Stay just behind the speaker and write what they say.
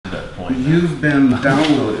like that. You've been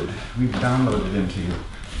downloaded. We've downloaded into you.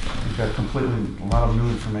 You've got a lot of new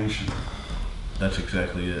information. That's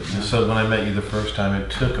exactly it. Yeah. So when I met you the first time, it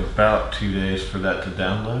took about 2 days for that to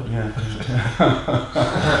download. Yeah.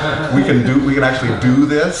 we can actually do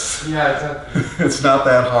this. Yeah, exactly. It's not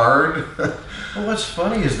that hard. Well, what's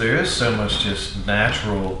funny is there is so much just a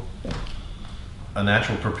natural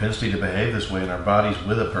propensity to behave this way in our bodies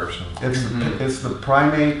with a person. It's the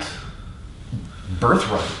primate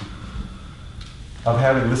birthright of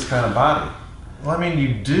having this kind of body. Well, I mean,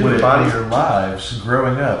 you do it in your lives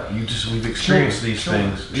growing up. We've experienced these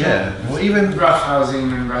things. Yeah. Well, even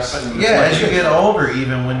roughhousing and wrestling. Yeah, as you get older,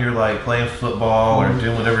 even when you're like playing football or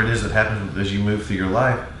doing whatever it is that happens as you move through your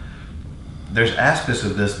life, there's aspects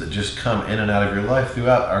of this that just come in and out of your life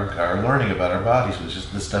throughout our learning about our bodies. It's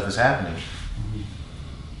just this stuff is happening.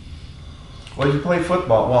 Well, you play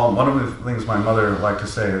football. Well, one of the things my mother liked to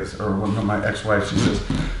say is, or one of my ex-wives, she says,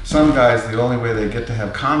 some guys, the only way they get to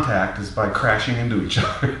have contact is by crashing into each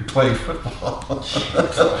other and playing football. And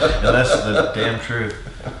that's the damn truth.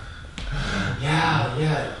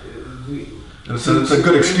 Yeah. It's a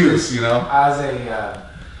good excuse, you know? As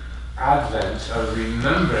a advent of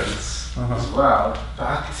remembrance as well,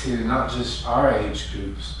 back to not just our age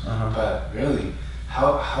groups, but really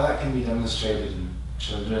how that can be demonstrated in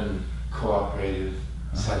children, cooperative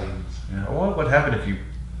settings. Yeah. Well, what would happen if you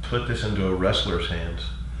put this into a wrestler's hands?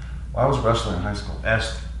 Well, I was wrestling in high school.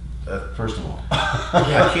 First of all.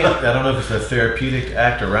 Yeah, I don't know if it's a therapeutic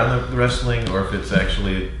act around the wrestling or if it's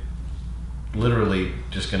actually literally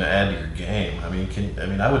just going to add to your game. I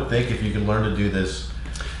mean, I would think if you could learn to do this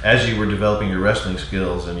as you were developing your wrestling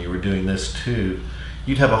skills and you were doing this too,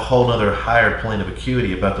 you'd have a whole other higher plane of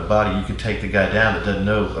acuity about the body. You could take the guy down that doesn't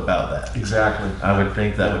know about that. Exactly. I would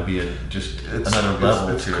think that would be another level.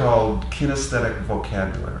 It's called kinesthetic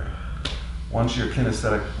vocabulary. Once your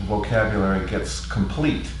kinesthetic vocabulary gets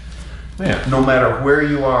complete, no matter where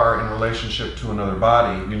you are in relationship to another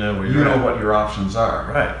body, you know what your options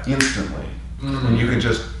are. Right. Instantly. And you can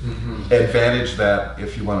just advantage that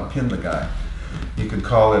if you want to pin the guy. You could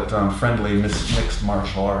call it friendly mixed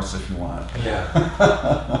martial arts if you want.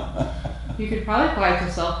 Yeah. You could probably apply it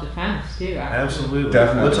to self-defense too. Absolutely.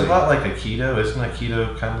 Definitely. Well, it's a lot like Aikido. Isn't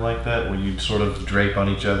Aikido kind of like that, where you sort of drape on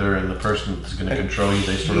each other and the person that's going to control you,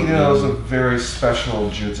 they sort of... Aikido is a very special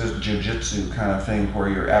jiu-jitsu kind of thing where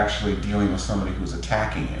you're actually dealing with somebody who's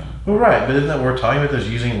attacking you. Well, right, but isn't that what we're talking about? There's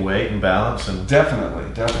using weight and balance and... Definitely.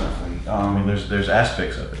 I mean, there's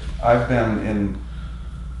aspects of it. I've been in,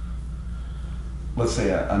 let's say,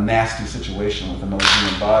 a nasty situation with another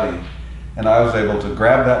human body, and I was able to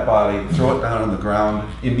grab that body, throw it down on the ground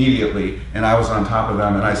immediately, and I was on top of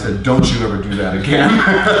them, and I said, "Don't you ever do that again."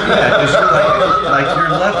 Yeah,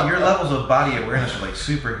 because your levels of body awareness are like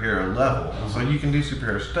superhero level, so you can do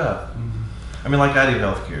superhero stuff. I mean, like I do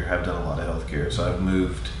healthcare. I've done a lot of healthcare, so I've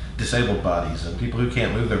moved disabled bodies and people who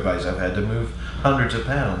can't move their bodies. I've had to move hundreds of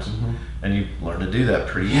pounds, and you learn to do that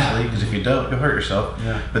pretty easily, because if you don't, you'll hurt yourself.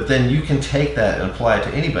 But then you can take that and apply it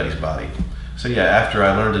to anybody's body. So yeah, after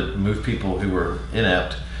I learned to move people who were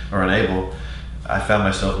inept or unable, I found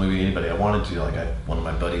myself moving anybody I wanted to. Like one of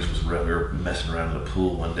my buddies we were messing around in a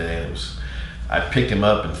pool one day, and I picked him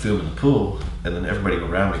up and threw him in the pool, and then everybody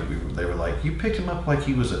around me, they were like, "You picked him up like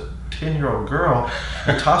he was a 10-year-old girl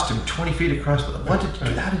and tossed him 20 feet across the...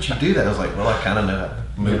 How did you do that?" I was like, "Well, I kind of know how to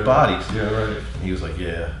move bodies." Yeah, right. And he was like,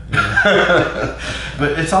 yeah.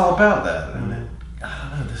 But it's all about that. And then, I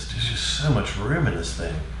don't know, there's just so much room in this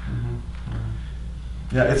thing.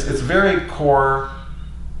 Yeah, it's very core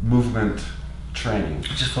movement training.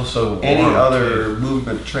 It just feels so warm. Any other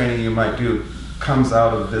movement training you might do comes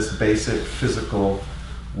out of this basic physical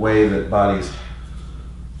way that bodies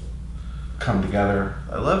come together.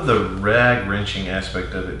 I love the rag wrenching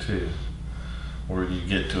aspect of it too, where you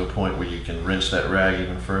get to a point where you can wrench that rag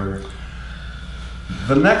even further.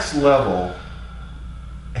 The next level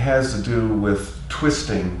has to do with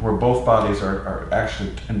twisting, where both bodies are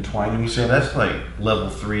actually entwining each So other. that's like level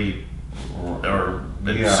 3 or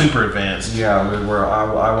super advanced. Yeah,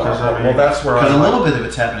 well, that's where because a little bit of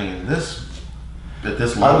it's happening in this. At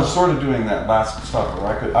this level. I was sort of doing that last stuff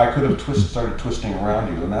where I could have started twisting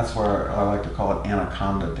around you, and that's where I like to call it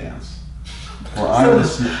anaconda dance. Where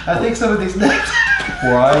I think some of these names.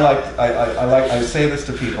 Where I say this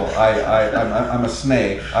to people. I'm a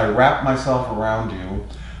snake. I wrap myself around you.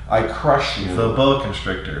 I crush you. The boa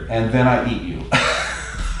constrictor. And then I eat you.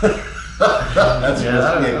 That's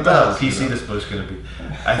I don't know how PC this book's going to be.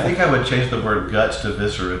 I think I would change the word guts to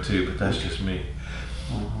viscera too, but that's just me.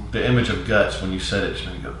 The image of guts when you said it, just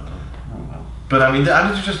made me go, oh. But I mean, these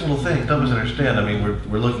are just little things. Don't misunderstand. I mean,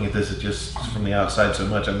 we're looking at this just from the outside so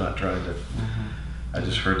much. I'm not trying to. I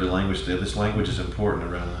just heard the language there. This language is important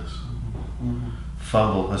around this.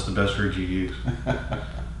 Fumble. That's the best word you use.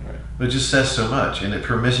 But it just says so much, and it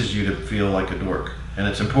permisses you to feel like a dork. And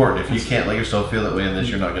it's important. If you can't let yourself feel that way in this,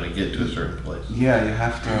 you're not going to get to a certain place. Yeah, you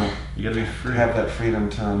have to. You got to be free. Have that freedom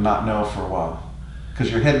to not know for a while, because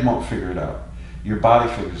your head won't figure it out. Your body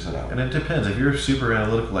figures it out. And it depends. If you're super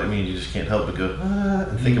analytical like me and you just can't help but go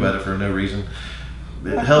and think about it for no reason,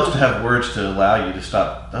 it helps to have words to allow you to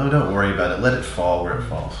stop. Oh, don't worry about it. Let it fall where it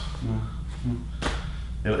falls.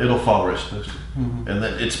 It'll fall where it's supposed to. And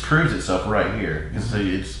then it proves itself right here.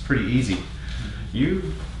 It's pretty easy.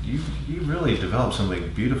 You really developed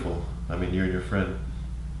something beautiful. I mean, you and your friend.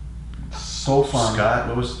 So fun. Scott,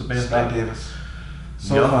 what was the band's Scott name? Davis.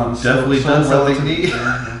 So fun. Definitely done something neat.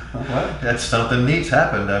 What? That's something neat's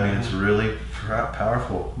happened. I mean, it's really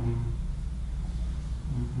powerful.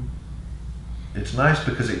 It's nice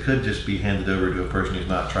because it could just be handed over to a person who's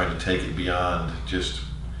not trying to take it beyond just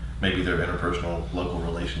maybe their interpersonal local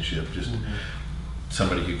relationship. Just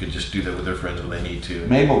somebody who could just do that with their friends when they need to.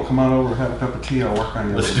 Mabel, come on over, have a cup of tea. I'll work on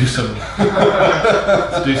you. Let's do some.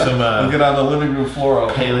 Let's do some. We'll get on the living room floor.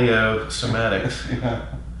 Paleo somatics. Yeah.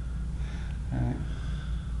 Right.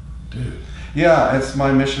 Dude. Yeah, it's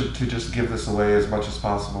my mission to just give this away as much as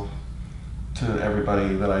possible to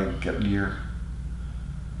everybody that I get near.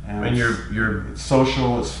 And it's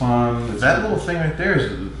social, it's fun. It's that little thing right there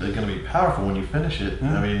is going to be powerful when you finish it.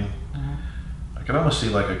 Yeah. I mean, I could almost see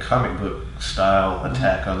like a comic book style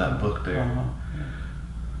attack on that book there.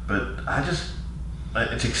 But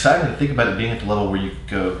it's exciting to think about it being at the level where you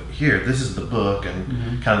go, here, this is the book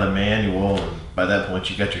and kind of the manual, and by that point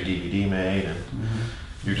you got your DVD made and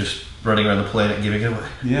you're just running around the planet giving it away.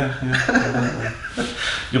 Yeah, definitely.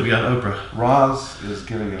 You'll be on Oprah. Roz is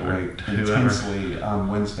giving it away Whoever. intensely on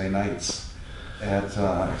Wednesday nights at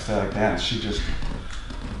Ecstatic Dance. She just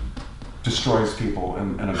destroys people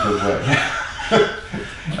in a good way.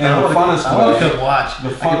 And the funnest way. Watch. The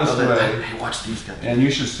funnest way. Hey, watch these guys. And you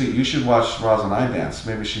should watch Roz and I dance.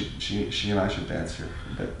 Maybe she and I should dance here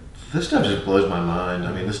a bit. This stuff just blows my mind.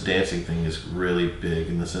 I mean, this dancing thing is really big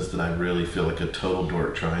in the sense that I really feel like a total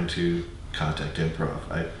dork trying to contact improv.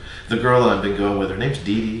 The girl that I've been going with, her name's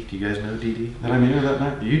Dee Dee. Do you guys know Dee Dee? Did I meet her that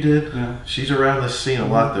night? You did? Yeah. She's around this scene a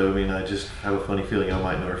lot, though. I mean, I just have a funny feeling I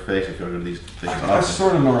might know her face if you go to these things often. I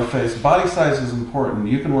sort of know her face. Body size is important.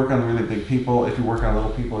 You can work on really big people. If you work on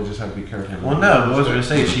little people, you just have to be careful. Well, no, what I was going to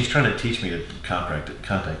say is she's trying to teach me to contact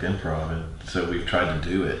improv, and so we've tried to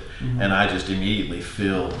do it. And I just immediately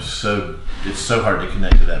feel it's so hard to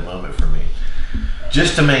connect to that moment for me.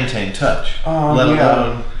 Just to maintain touch, let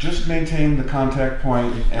alone... Just maintain the contact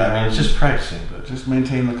point. I mean, it's just practicing, but... Just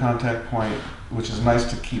maintain the contact point, which is nice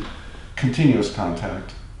to keep continuous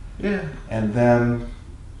contact. Yeah. And then...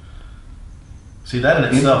 See, that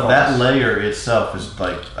in itself, that layer itself is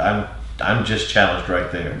like, I'm just challenged right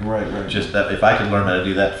there. Right. Just that, if I could learn how to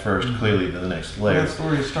do that first, clearly the next layer. That's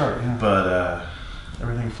where you start, yeah. But,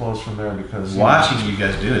 everything flows from there because... watching you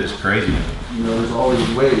guys do it is crazy. You know, there's always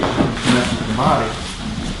ways to connect with the body.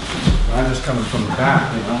 And I'm just coming from the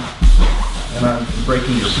back, you know, and I'm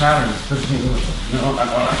breaking your patterns. I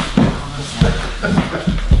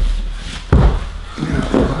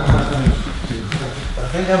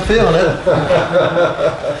think I'm feeling it.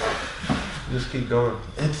 Just keep going.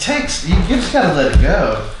 You just gotta let it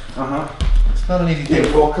go. It's not an easy thing.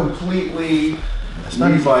 It will completely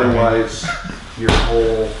revitalize your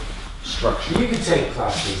whole structure. You can take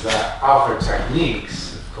classes that offer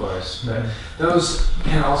techniques, of course, but those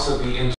can also be